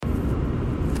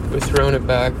We're throwing it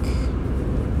back.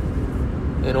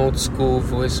 An old school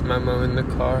voice memo in the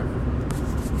car.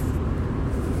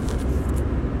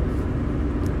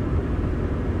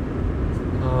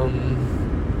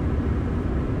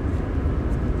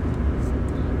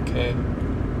 Okay.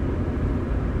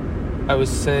 I was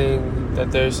saying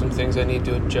that there are some things I need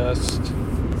to adjust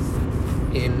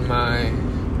in my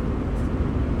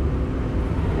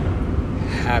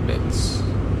habits.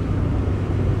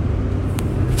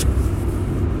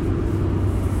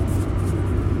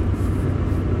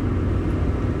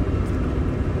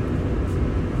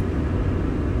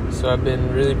 So I've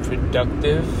been really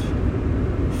productive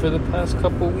for the past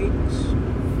couple weeks,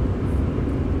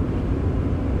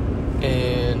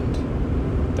 and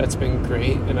that's been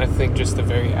great. And I think just the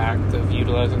very act of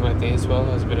utilizing my days well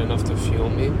has been enough to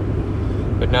fuel me.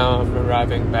 But now I'm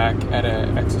arriving back at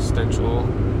an existential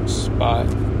spot,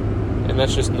 and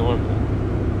that's just normal.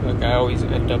 Like, I always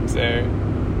end up there.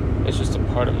 It's just a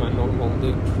part of my normal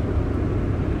loop.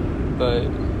 But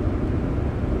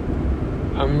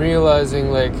I'm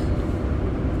realizing, like,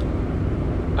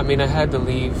 I had to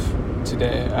leave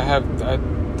today. I have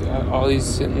all these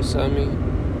sitting beside me.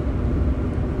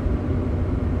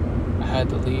 I had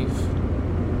to leave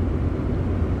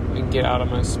and get out of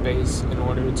my space in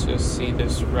order to see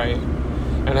this right.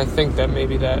 And I think that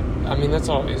maybe that's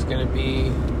always going to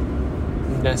be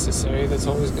necessary. That's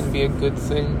always going to be a good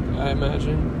thing, I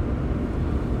imagine.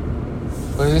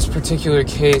 But in this particular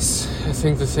case, I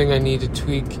think the thing I need to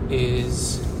tweak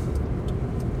is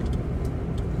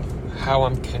how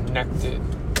I'm connected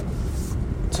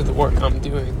to the work I'm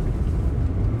doing.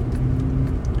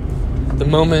 The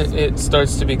moment it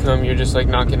starts to become you're just like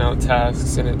knocking out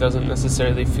tasks and it doesn't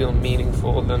necessarily feel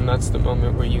meaningful, then that's the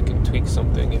moment where you can tweak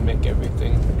something and make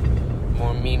everything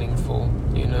more meaningful,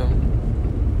 you know?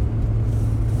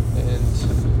 And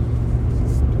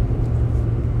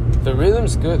the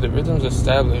rhythm's good. The rhythm's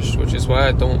established, which is why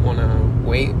I don't want to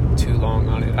wait too long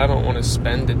on it. I don't want to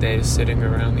spend the day sitting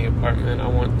around the apartment. I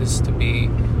want this to be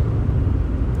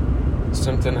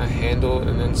something I handle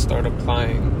and then start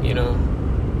applying, you know?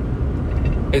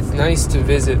 It's nice to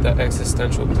visit that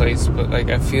existential place, but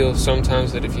like I feel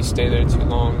sometimes that if you stay there too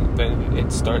long, then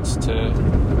it starts to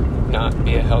not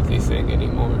be a healthy thing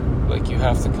anymore. Like, you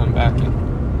have to come back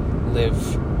and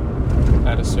live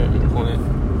at a certain point.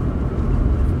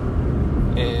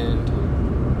 And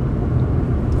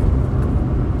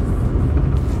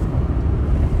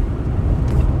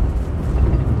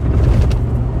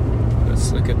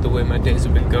let's look at the way my days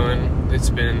have been going. It's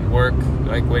been work,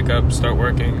 like wake up, start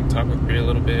working, talk with Brie a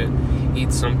little bit,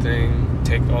 eat something,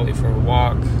 take Ollie for a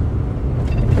walk,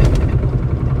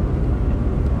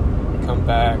 come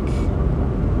back,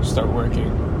 start working,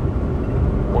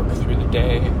 work through the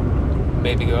day,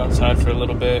 maybe go outside for a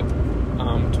little bit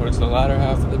towards the latter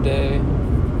half of the day,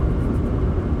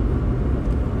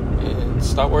 and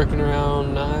start working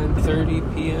around 9:30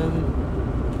 p.m.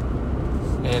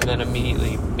 and then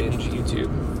immediately binge YouTube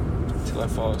until I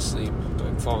fall asleep,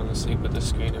 like falling asleep with the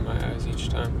screen in my eyes each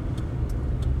time.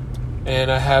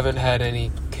 And I haven't had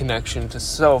any connection to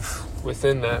self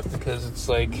within that, because it's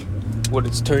like what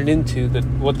it's turned into,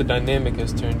 what the dynamic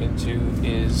has turned into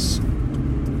is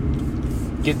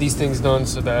get these things done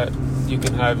so that you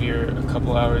can have a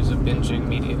couple hours of binging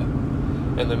media.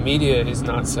 And the media is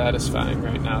not satisfying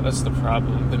right now. That's the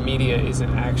problem. The media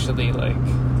isn't actually like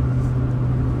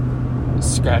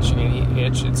scratching any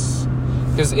itch. It's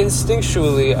because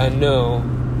instinctually I know,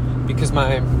 because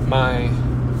my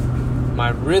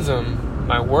rhythm,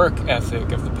 my work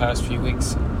ethic of the past few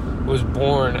weeks was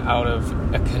born out of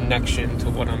a connection to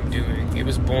what I'm doing. It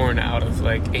was born out of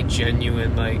like a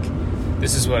genuine, like,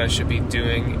 this is what I should be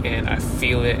doing, and I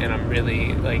feel it, and I'm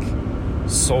really like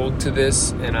sold to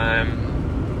this, and I'm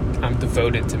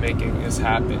devoted to making this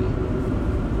happen.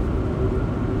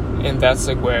 And that's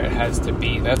like where it has to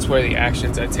be. That's where the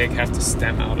actions I take have to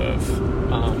stem out of.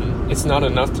 It's not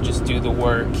enough to just do the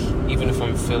work, even if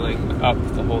I'm filling up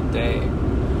the whole day.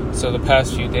 So the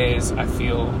past few days, I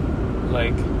feel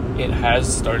like it has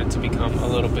started to become a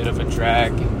little bit of a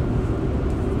drag.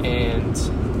 And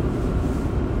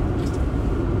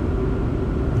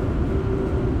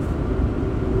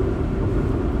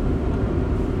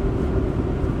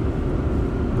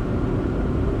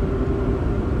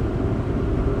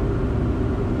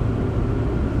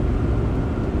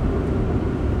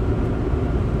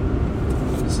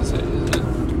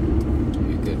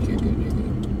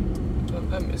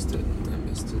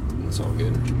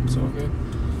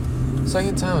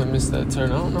second time I missed that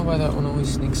turn. I don't know why that one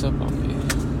always sneaks up on me.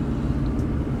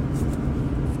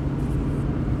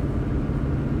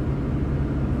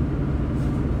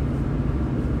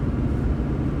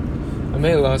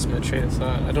 may have lost my train of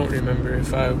thought. I don't remember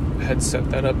if I had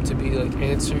set that up to be like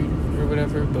answered or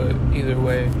whatever, but either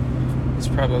way, it's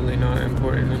probably not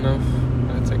important enough.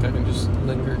 I think I can just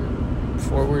linger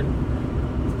forward.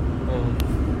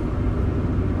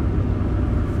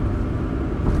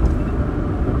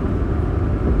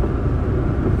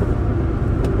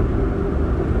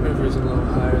 River's a little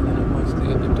higher than it was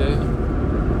the other day.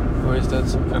 Or is that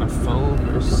some kind of foam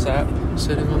or sap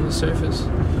sitting on the surface?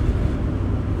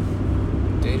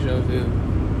 Deja vu.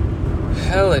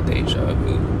 Hella deja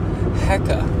vu.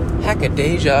 Hecka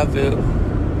deja vu.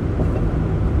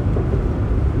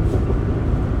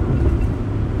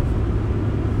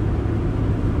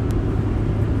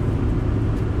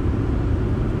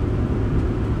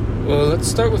 Well, let's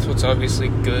start with what's obviously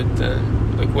good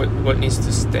then. Like what needs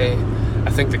to stay. I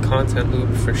think the content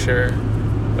loop for sure.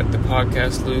 Like the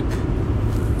podcast loop,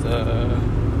 the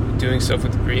doing stuff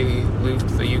with Greeley loop,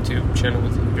 the YouTube channel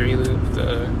with Greeley loop,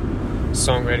 the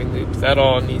songwriting loop, that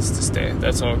all needs to stay.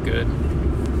 That's all good.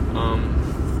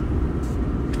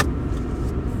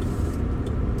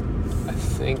 I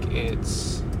think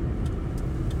it's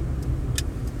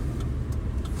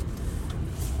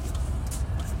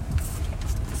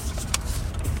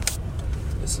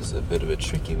this is a bit of a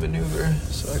tricky maneuver,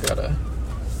 so I gotta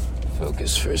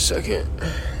focus for a second.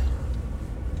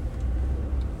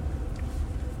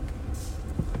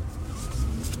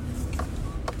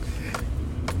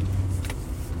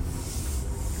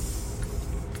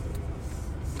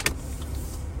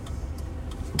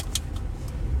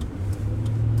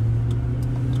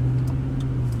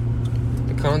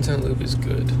 The content loop is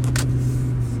good.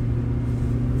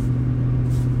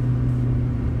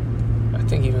 I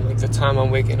think even like the time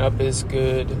I'm waking up is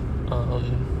good.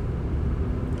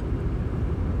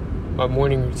 My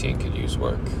morning routine could use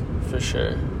work, for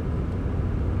sure.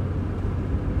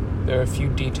 There are a few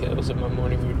details of my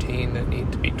morning routine that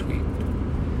need to be tweaked.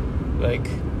 Like,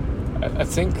 I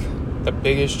think the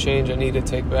biggest change I need to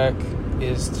take back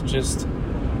is to just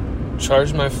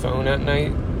charge my phone at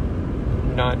night,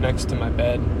 not next to my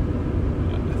bed.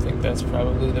 I think that's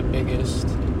probably the biggest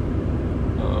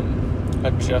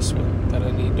adjustment that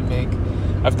I need to make.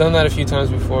 I've done that a few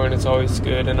times before, and it's always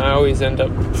good, and I always end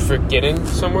up forgetting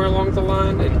somewhere along the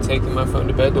line and taking my phone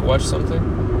to bed to watch something.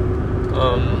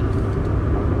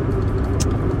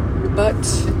 But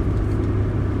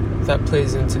that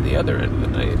plays into the other end of the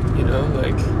night, you know?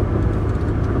 Like,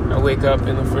 I wake up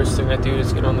and the first thing I do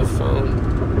is get on the phone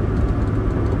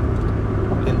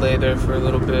and lay there for a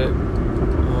little bit.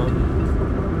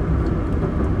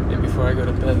 And before I go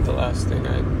to bed, the last thing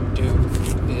I do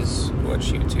is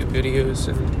watch YouTube videos,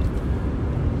 and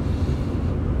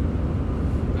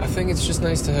I think it's just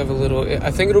nice to have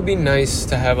I think it'll be nice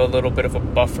to have a little bit of a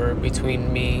buffer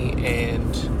between me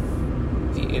and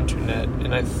the internet,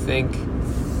 and I think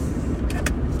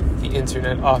the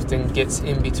internet often gets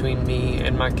in between me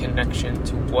and my connection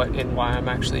to what and why I'm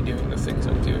actually doing the things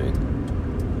I'm doing.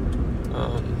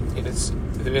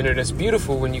 The internet's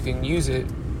beautiful when you can use it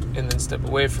and then step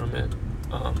away from it.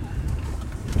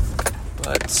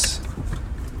 But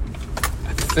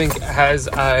I think as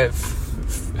I've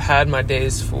had my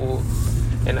days full,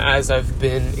 and as I've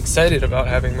been excited about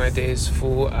having my days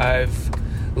full, I've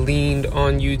leaned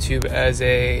on YouTube as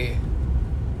a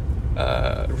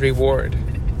reward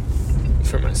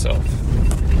for myself.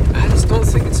 I just don't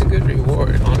think it's a good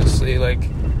reward, honestly. Like,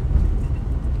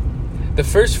 the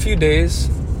first few days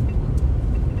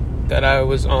that I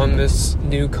was on this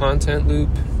new content loop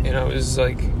and I was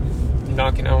like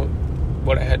knocking out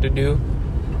what I had to do,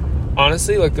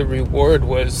 honestly, like, the reward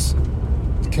was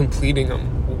completing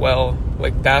them well.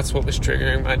 Like, that's what was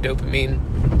triggering my dopamine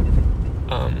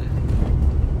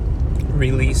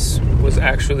release, was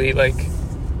actually like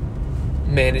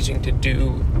managing to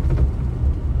do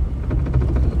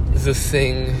the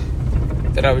thing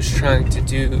that I was trying to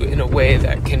do in a way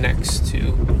that connects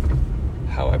to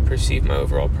how I perceive my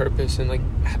overall purpose, and like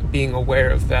being aware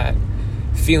of that,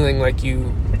 feeling like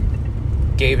you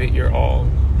gave it your all,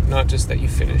 not just that you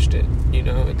finished it, you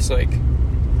know? It's like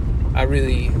I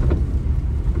really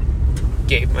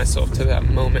gave myself to that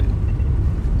moment,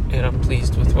 and I'm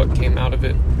pleased with what came out of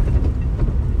it.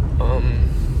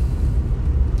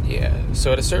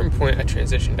 So at a certain point I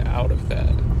transitioned out of that.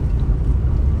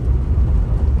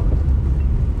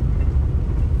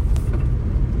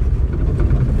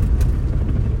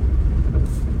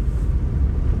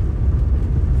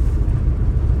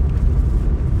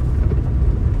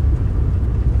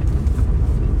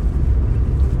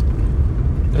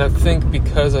 And I think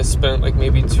because I spent like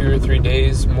maybe 2 or 3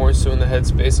 days more so in the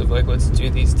headspace of like, let's do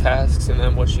these tasks and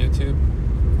then watch YouTube,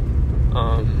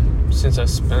 since I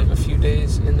spent a few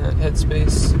days in that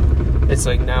headspace, it's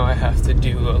like now I have to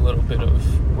do a little bit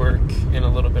of work and a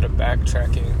little bit of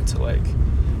backtracking to like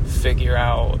figure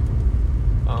out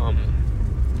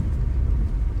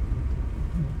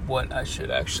what I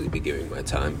should actually be giving my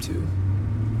time to.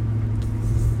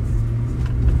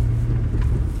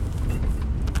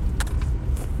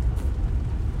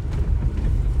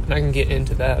 And I can get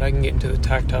into that. I can get into the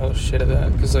tactile shit of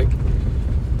that, because like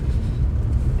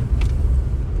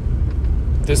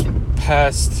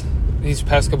these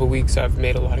past couple weeks I've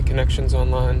made a lot of connections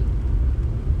online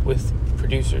with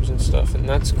producers and stuff, and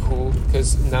that's cool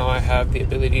because now I have the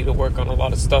ability to work on a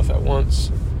lot of stuff at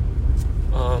once.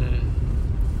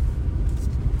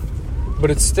 But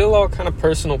it's still all kind of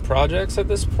personal projects at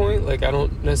this point. Like, I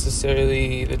don't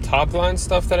necessarily, the top line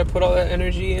stuff that I put all that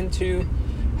energy into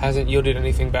hasn't yielded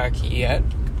anything back yet.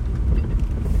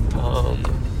 Come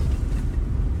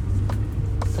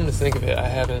to think of it,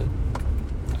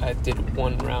 I did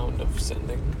one round of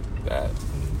sending that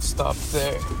and stopped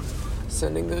there,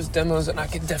 sending those demos, and I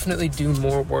could definitely do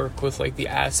more work with like the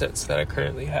assets that I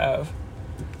currently have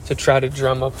to try to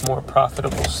drum up more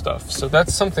profitable stuff. So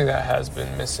that's something that has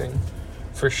been missing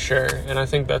for sure, and I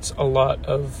think that's a lot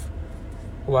of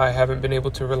why I haven't been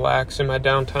able to relax in my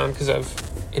downtime, because I've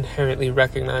inherently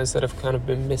recognized that I've kind of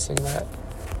been missing that.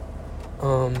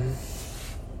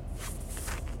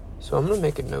 So I'm gonna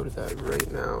make a note of that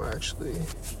right now, actually.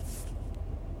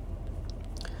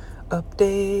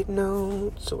 Update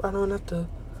notes so I don't have to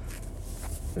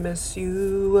mess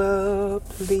you up,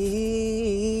 please.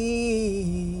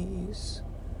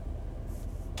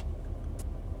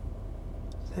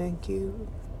 Thank you.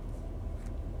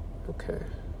 Okay.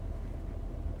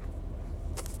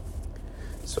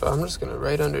 So I'm just gonna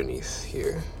write underneath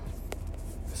here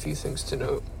a few things to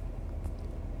note.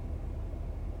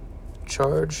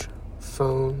 Charge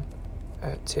phone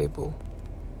at table,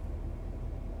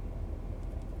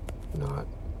 not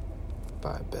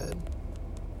by bed.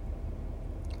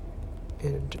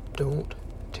 And don't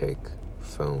take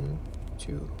phone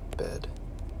to bed.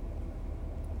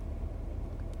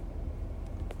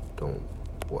 Don't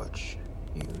watch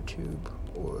YouTube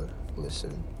or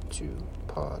listen to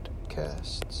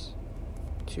podcasts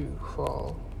to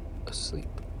fall asleep.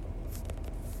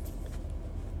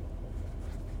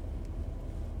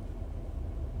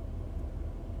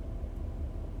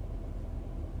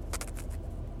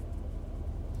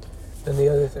 And the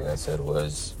other thing I said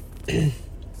was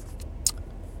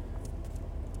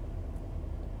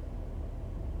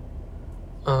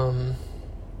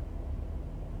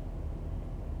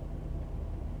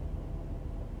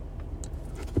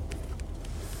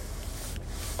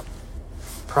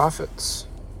profits.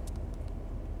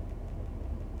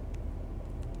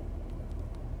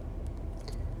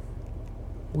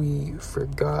 We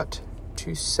forgot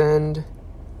to send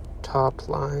top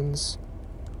lines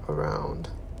around.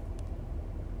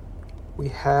 We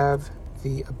have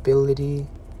the ability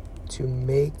to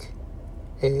make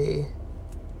a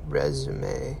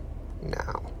resume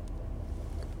now.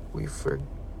 We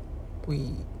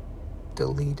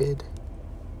deleted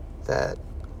that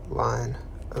line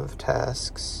of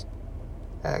tasks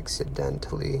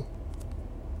accidentally,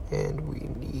 and we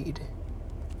need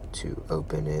to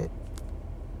open it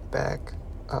back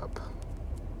up.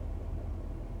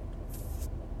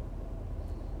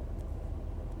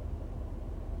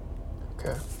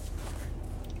 Okay.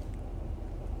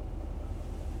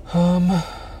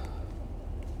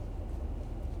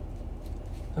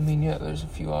 I mean, yeah, there's a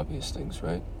few obvious things,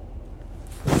 right?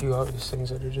 A few obvious things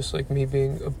that are just like me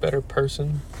being a better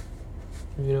person,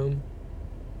 you know?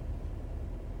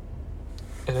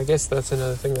 And I guess that's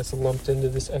another thing that's lumped into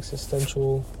this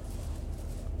existential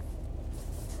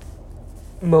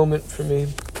moment for me,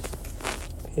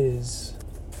 is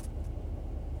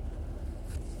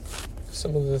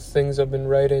some of the things I've been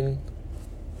writing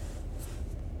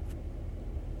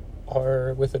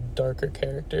are with a darker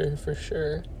character, for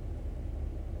sure.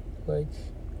 Like,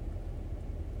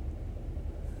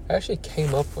 I actually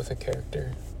came up with a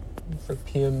character for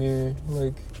PMU,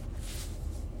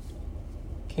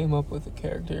 came up with a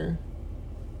character,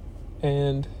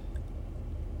 and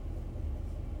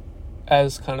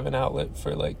as kind of an outlet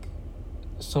for,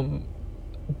 some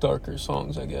darker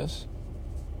songs, I guess.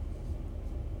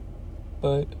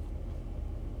 But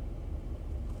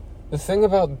the thing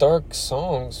about dark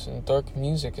songs and dark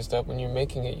music is that when you're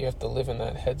making it, you have to live in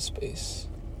that headspace.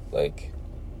 It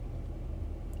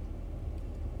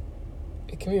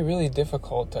can be really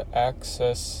difficult to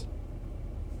access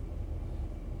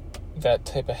that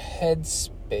type of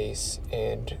headspace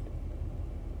and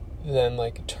then,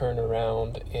 turn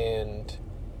around and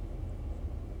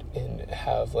and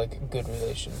have like good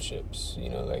relationships,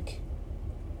 like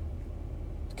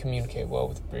communicate well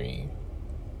with Bree,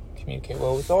 communicate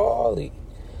well with Ollie.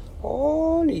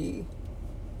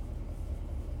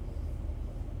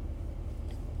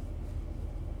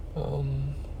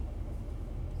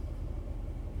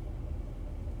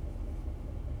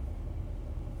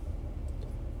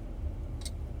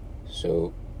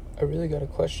 So I really got to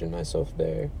question myself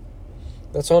there.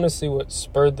 That's honestly what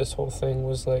spurred this whole thing,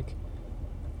 was like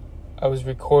I was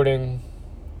recording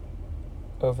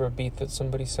over a beat that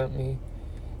somebody sent me.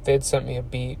 They had sent me a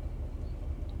beat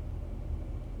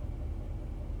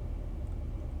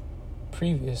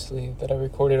previously that I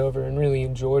recorded over and really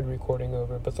enjoyed recording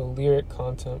over, but the lyric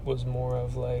content was more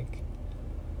of like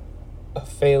a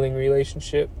failing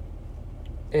relationship.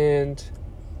 And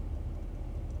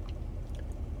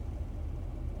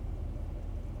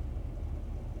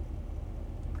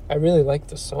I really like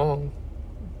the song,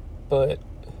 but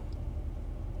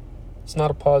it's not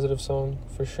a positive song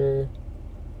for sure.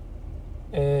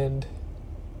 And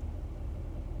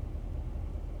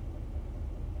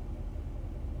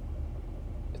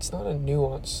it's not a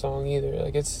nuanced song either.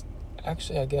 Like, it's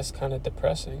actually, I guess, kind of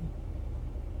depressing.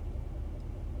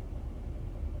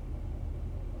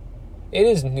 It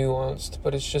is nuanced,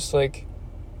 but it's just like,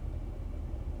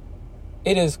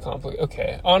 it is complicated.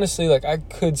 Okay, honestly, like, I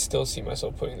could still see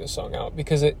myself putting this song out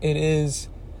because it is,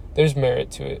 there's merit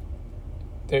to it.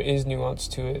 There is nuance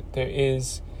to it.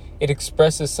 It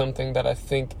expresses something that I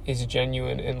think is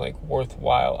genuine and like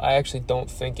worthwhile. I actually don't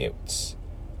think it's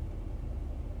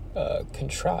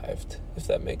contrived, if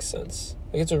that makes sense.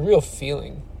 Like, it's a real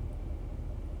feeling,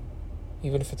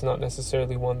 even if it's not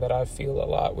necessarily one that I feel a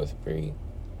lot with Bree.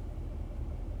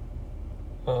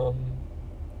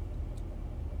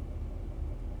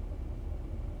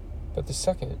 But the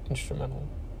second instrumental,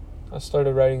 I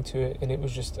started writing to it, and it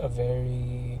was just a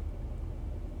very,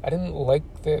 I didn't like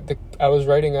I was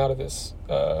writing out of this,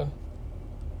 I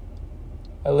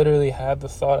literally had the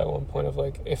thought at one point of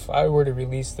like, if I were to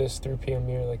release this through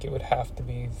PMR, like, it would have to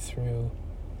be through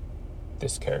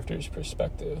this character's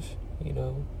perspective,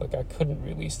 like, I couldn't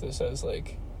release this as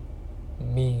like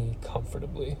me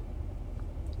comfortably.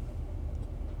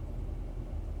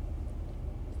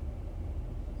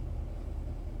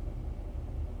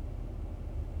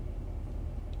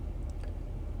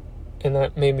 And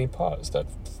that made me pause. That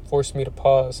forced me to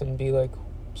pause and be like,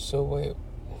 so wait,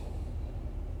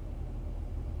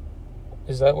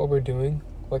 is that what we're doing?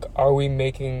 Like, are we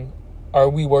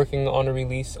working on a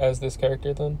release as this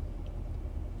character then?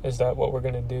 Is that what we're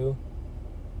gonna do?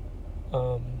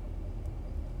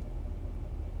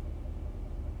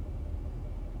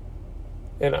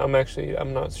 And I'm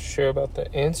not sure about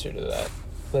the answer to that.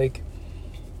 Like,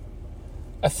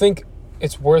 I think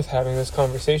it's worth having this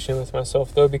conversation with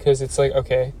myself, though, because it's like,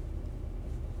 okay,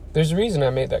 there's a reason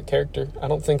I made that character. I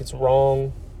don't think it's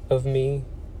wrong of me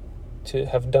to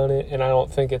have done it, and I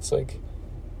don't think it's like,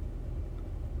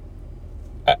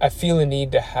 I feel a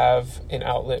need to have an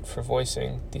outlet for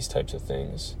voicing these types of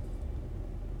things.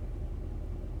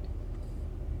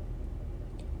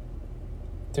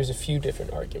 There's a few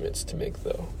different arguments to make,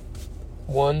 though.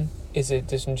 One, is it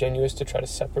disingenuous to try to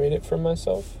separate it from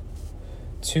myself?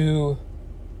 Two,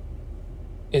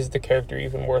 is the character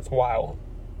even worthwhile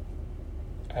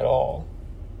at all?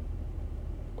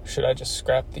 Or should I just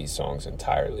scrap these songs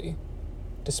entirely,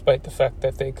 despite the fact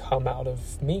that they come out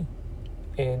of me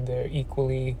and they're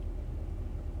equally,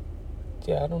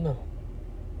 I don't know.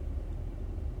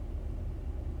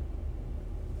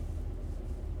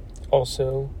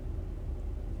 Also,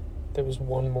 there was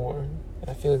one more, and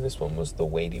I feel like this one was the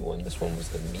weighty one. This one was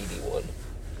the meaty one.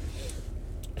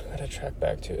 I gotta track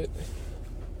back to it.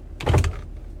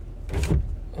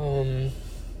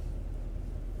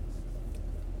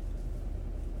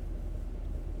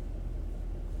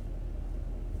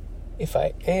 If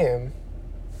I am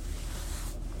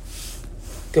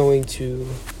going to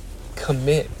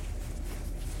commit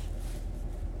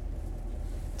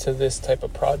to this type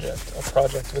of project, a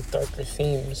project with darker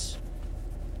themes,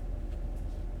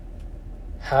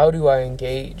 how do I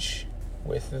engage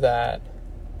with that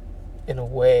in a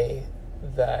way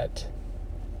that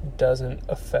doesn't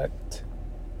affect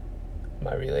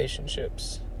my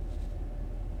relationships?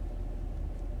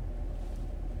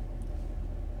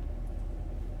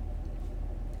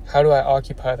 How do I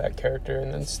occupy that character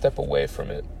and then step away from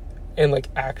it and like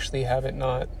actually have it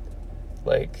not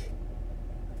like,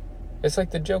 it's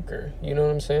like the Joker, you know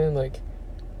what I'm saying? Like,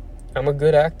 I'm a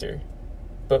good actor,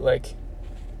 but like,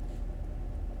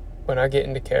 when I get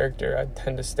into character, I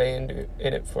tend to stay in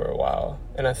it for a while.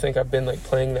 And I think I've been like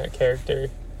playing that character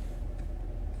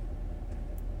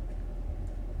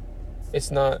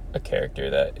it's not a character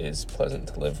that is pleasant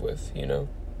to live with, you know?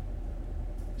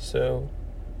 So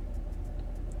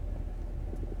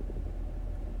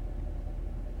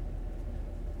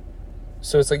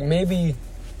it's like maybe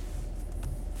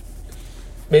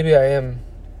I am.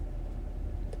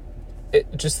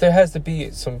 It just there has to be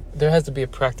a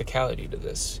practicality to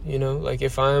this, you know? Like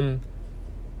if I'm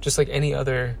just like any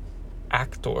other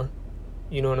actor,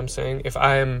 you know what I'm saying? If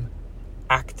I'm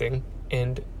acting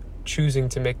and choosing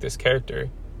to make this character,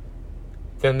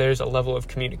 then there's a level of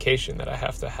communication that I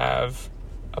have to have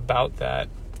about that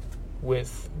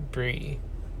with Brie,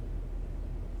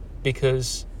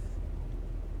 because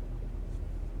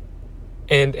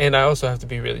and I also have to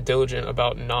be really diligent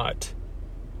about not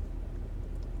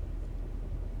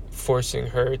forcing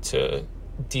her to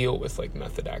deal with like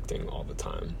method acting all the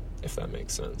time, if that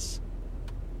makes sense.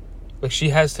 Like she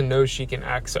has to know she can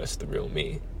access the real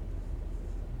me.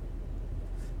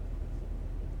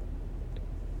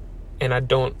 And I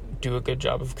don't do a good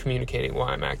job of communicating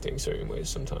why I'm acting certain ways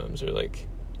sometimes, or like,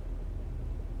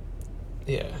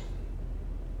 yeah.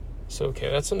 So, okay,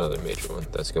 that's another major one.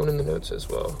 That's going in the notes as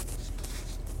well.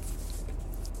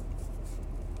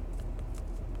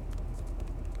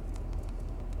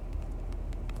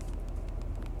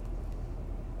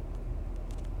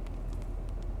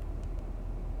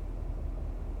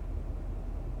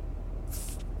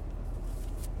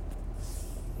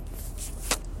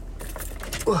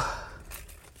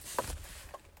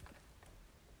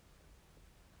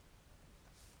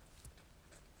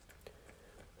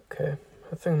 Okay,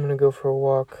 I think I'm gonna go for a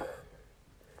walk.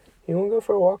 You wanna go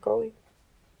for a walk, Ollie?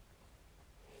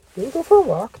 You wanna go for a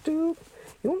walk, dude?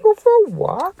 You wanna go for a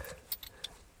walk?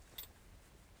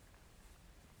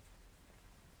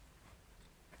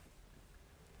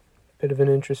 Bit of an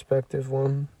introspective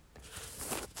one.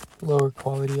 Lower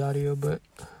quality audio, but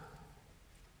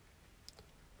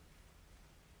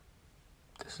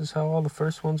this is how all the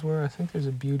first ones were. I think there's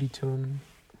a beauty to them.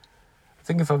 I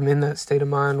think if I'm in that state of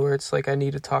mind where it's like I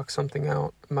need to talk something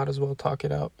out, I might as well talk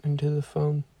it out into the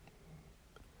phone.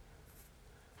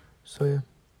 So yeah.